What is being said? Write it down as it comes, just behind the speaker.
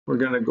we're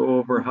going to go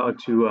over how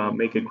to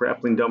make a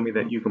grappling dummy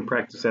that you can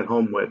practice at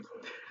home with.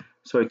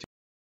 So I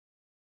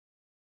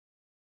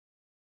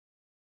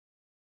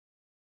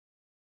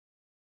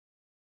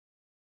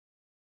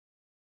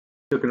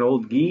took an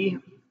old gi.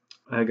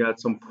 I got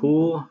some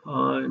pool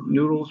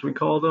noodles, we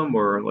call them,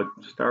 or like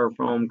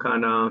styrofoam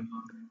kind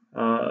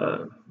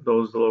of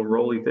those little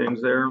rolly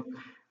things there. We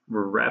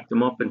wrapped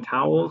them up in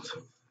towels,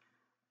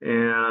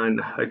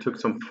 and I took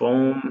some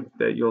foam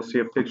that you'll see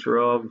a picture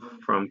of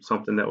from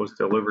something that was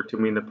delivered to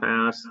me in the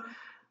past,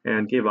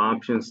 and gave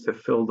options to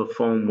fill the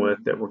foam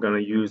with that we're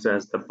going to use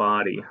as the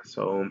body.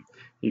 So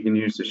you can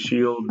use the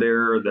shield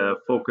there, the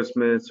focus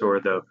mitts, or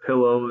the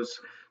pillows.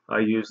 I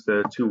used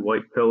the 2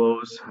 white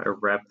pillows. I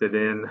wrapped it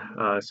in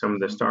some of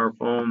the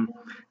styrofoam,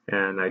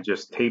 and I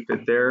just taped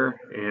it there.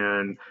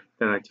 And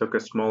then I took a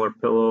smaller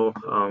pillow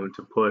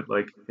to put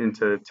like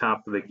into the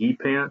top of the gi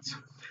pants.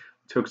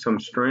 Took some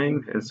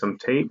string and some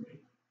tape,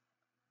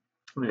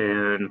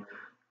 and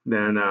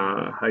then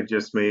I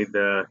just made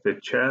the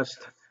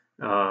chest.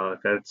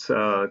 That's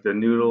the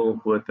noodle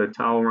with the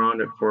towel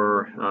around it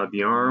for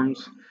the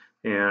arms,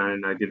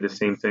 and I did the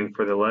same thing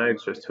for the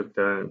legs. Just took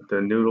the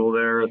noodle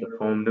there, the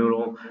foam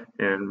noodle,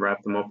 and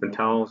wrapped them up in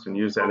towels and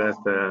used that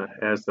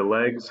as the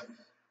legs.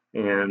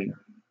 And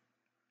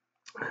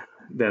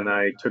then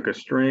I took a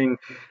string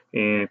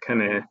and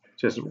kind of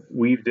just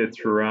weaved it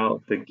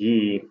throughout the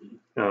gi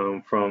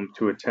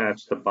to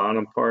attach the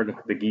bottom part of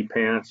the gi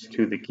pants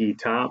to the gi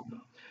top.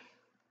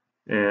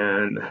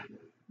 And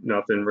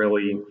nothing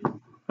really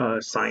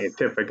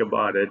scientific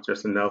about it,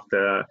 just enough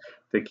to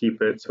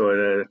keep it so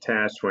it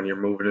attached when you're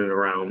moving it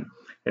around.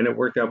 And it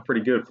worked out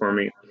pretty good for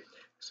me.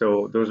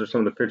 So those are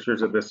some of the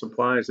pictures of the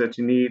supplies that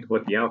you need,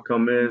 what the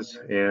outcome is,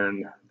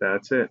 and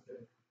that's it.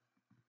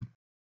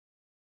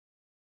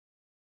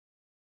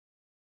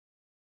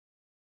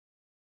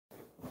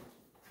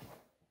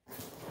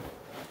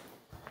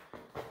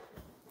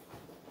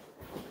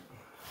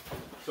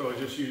 So I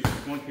just used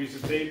 1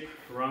 piece of tape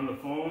around the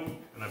foam,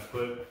 and I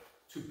put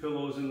 2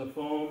 pillows in the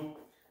foam.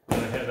 And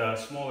I had a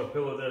smaller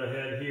pillow that I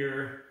had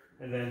here,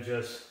 and then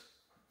just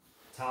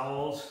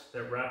towels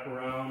that wrap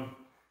around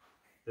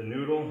the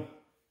noodle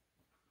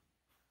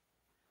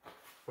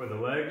for the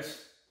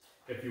legs.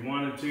 If you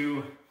wanted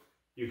to,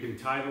 you can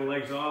tie the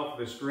legs off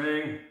with a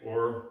string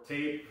or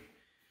tape.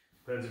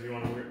 Depends if you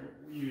want to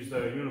use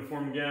the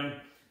uniform again.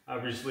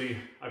 Obviously,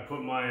 I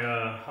put my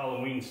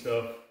Halloween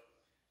stuff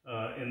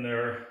in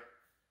there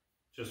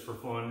just for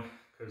fun,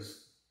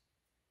 because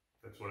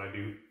that's what I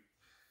do.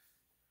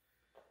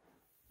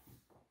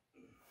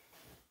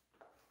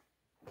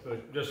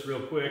 But just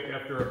real quick,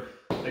 after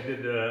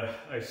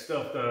I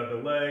stuffed the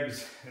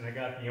legs and I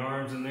got the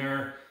arms in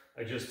there,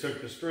 I just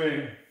took the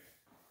string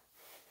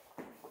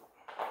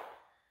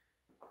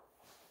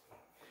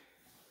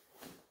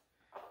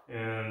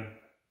and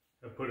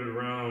I put it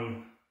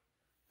around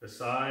the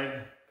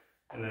side,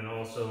 and then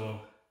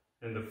also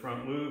in the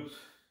front loops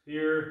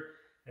here.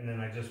 And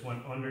then I just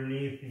went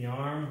underneath the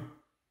arm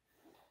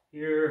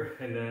here,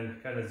 and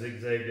then kind of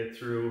zigzagged it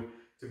through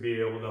to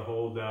be able to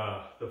hold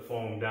the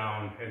foam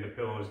down and the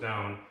pillows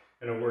down,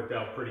 and it worked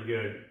out pretty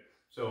good.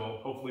 So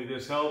hopefully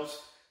this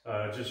helps.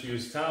 Just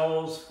use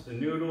towels, the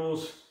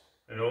noodles,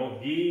 an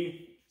old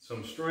gi,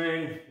 some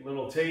string,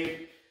 little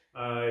tape.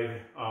 I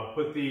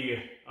put the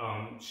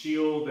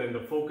shield and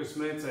the focus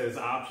mitts as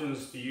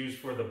options to use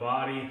for the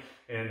body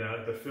and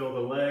to fill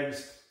the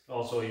legs.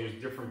 Also, I use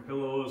different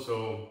pillows,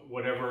 so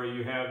whatever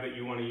you have that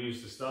you want to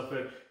use to stuff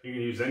it, you can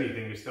use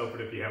anything to stuff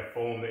it if you have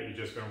foam that you're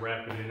just going to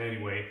wrap it in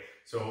anyway.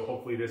 So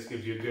hopefully this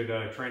gives you a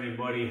good training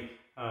buddy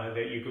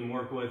that you can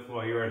work with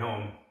while you're at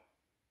home.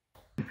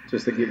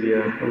 Just to give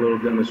you a little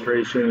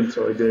demonstration,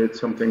 so I did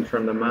some things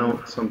from the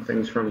mount, some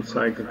things from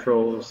side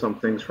controls, some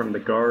things from the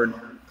guard.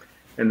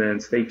 And then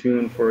stay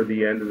tuned for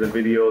the end of the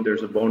video.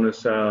 There's a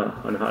bonus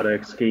on how to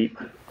escape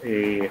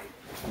a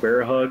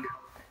bear hug,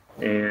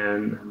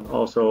 and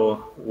also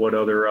what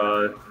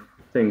other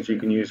things you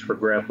can use for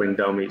grappling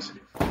dummies.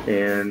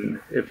 And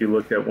if you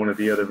looked at one of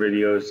the other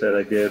videos that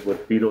I did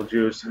with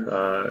Beetlejuice,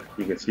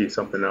 you can see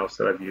something else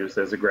that I've used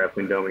as a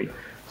grappling dummy.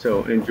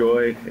 So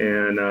enjoy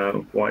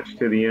and watch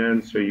to the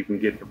end so you can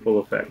get the full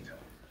effect.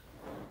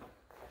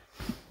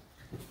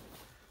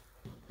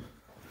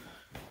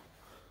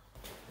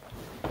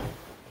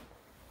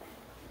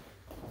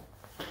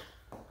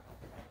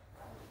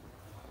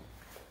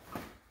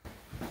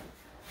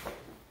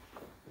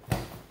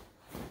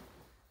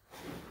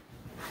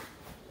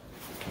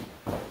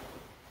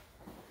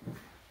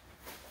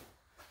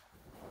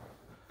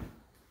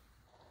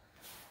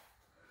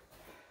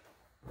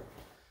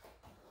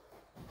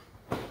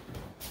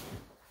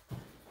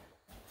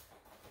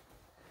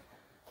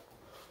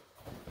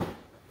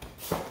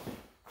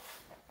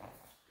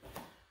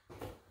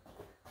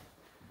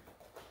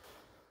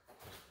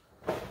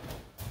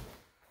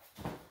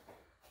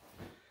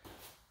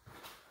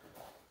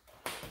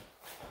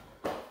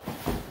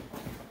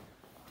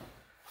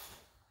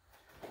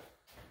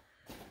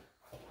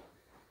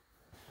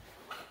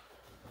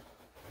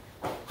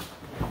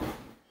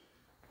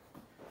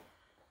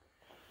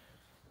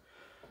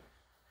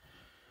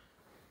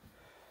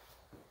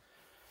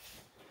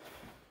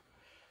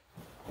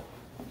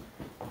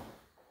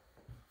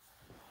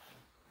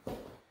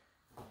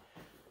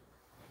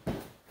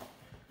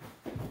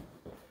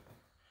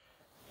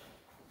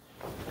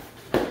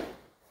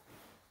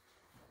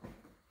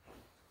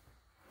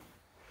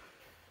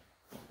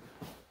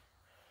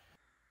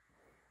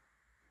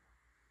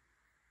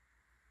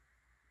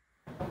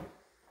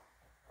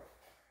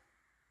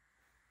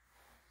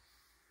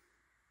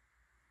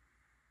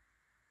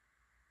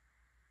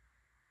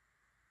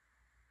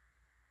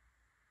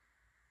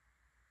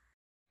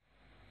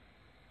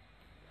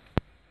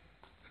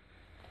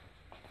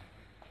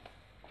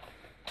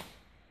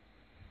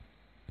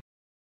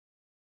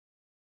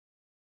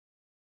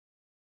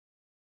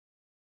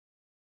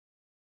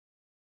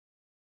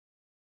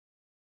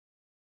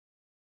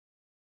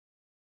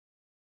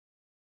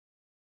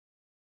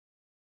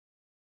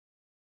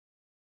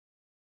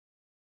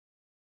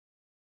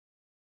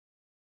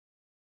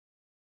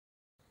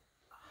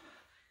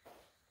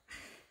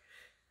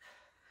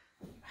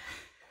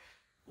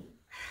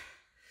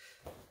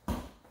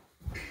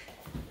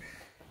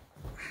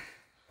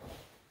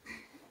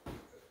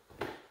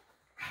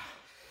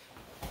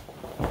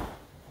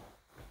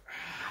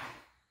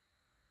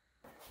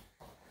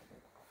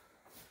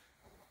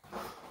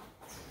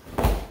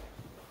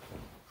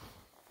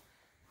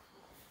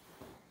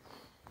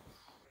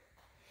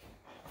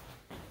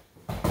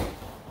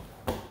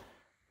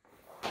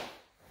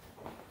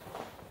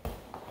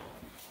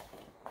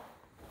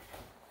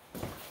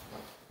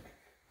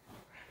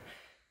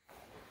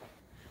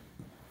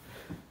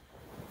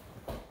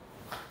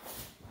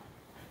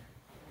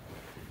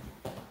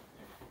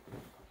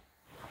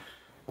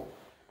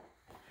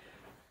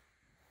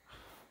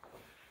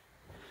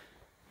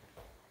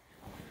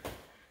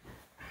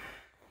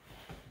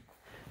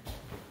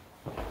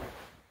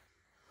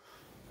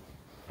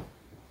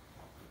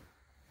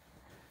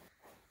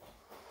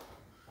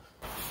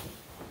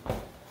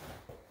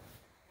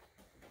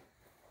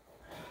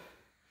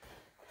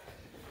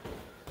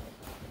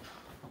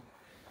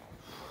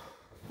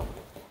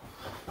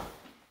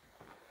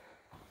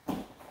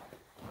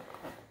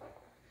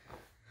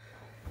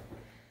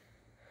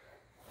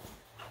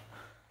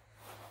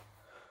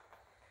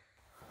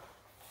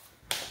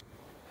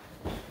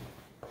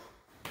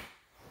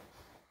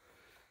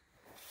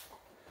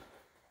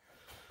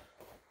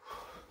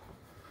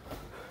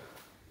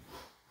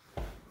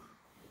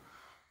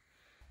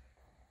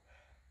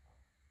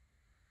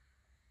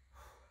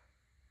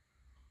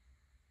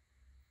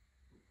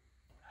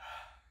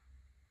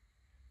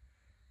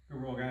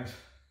 guys.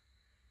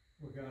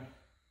 We're good.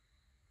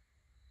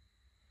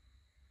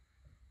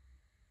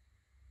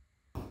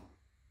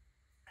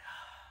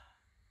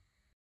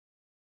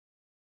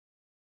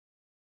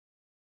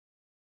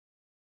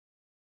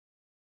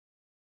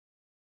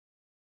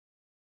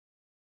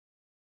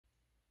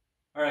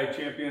 All right,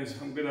 champions,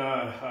 I'm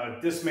gonna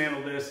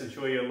dismantle this and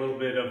show you a little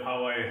bit of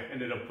how I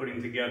ended up putting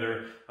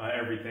together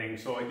everything.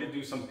 So I did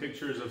do some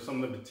pictures of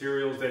some of the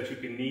materials that you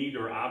can need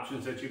or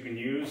options that you can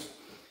use.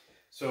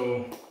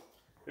 So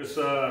this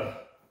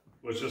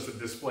was just a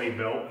display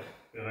belt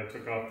that I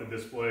took off the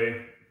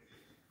display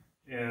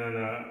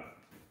and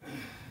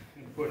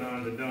put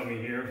on the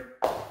dummy here.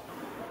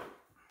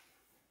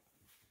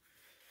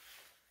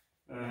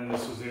 And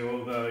this was the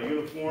old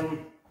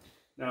uniform.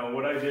 Now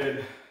what I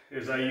did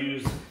is I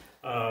used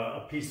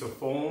a piece of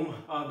foam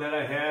that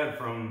I had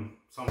from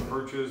some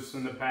purchase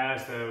in the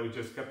past. We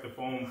just kept the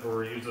foam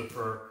for use it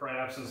for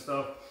crafts and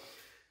stuff.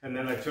 And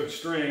then I took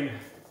string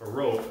or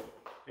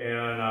rope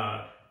and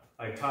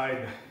I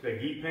tied the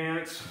gi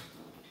pants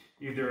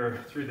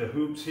either through the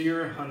hoops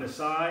here on the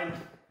side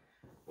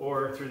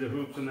or through the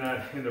hoops in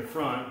the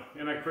front,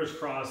 and I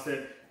crisscrossed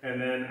it,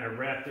 and then I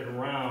wrapped it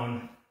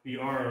around the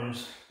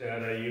arms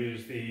that I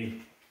used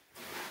the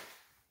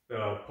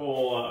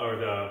pole or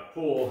the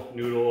pull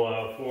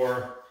noodle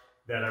for,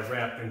 that I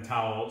wrapped in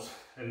towels.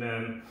 And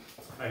then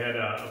I had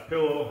a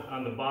pillow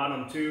on the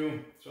bottom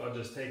too, so I'll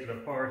just take it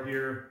apart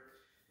here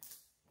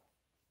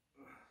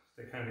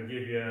to kind of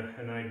give you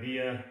an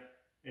idea.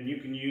 And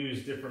you can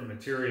use different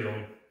material.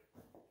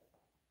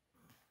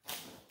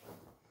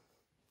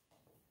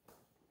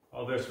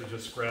 All this was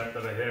just scrap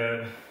that I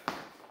had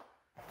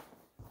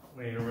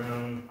laying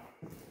around.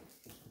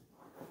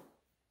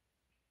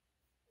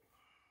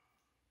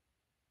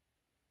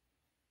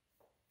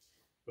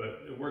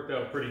 But it worked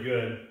out pretty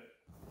good.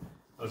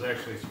 I was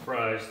actually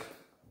surprised.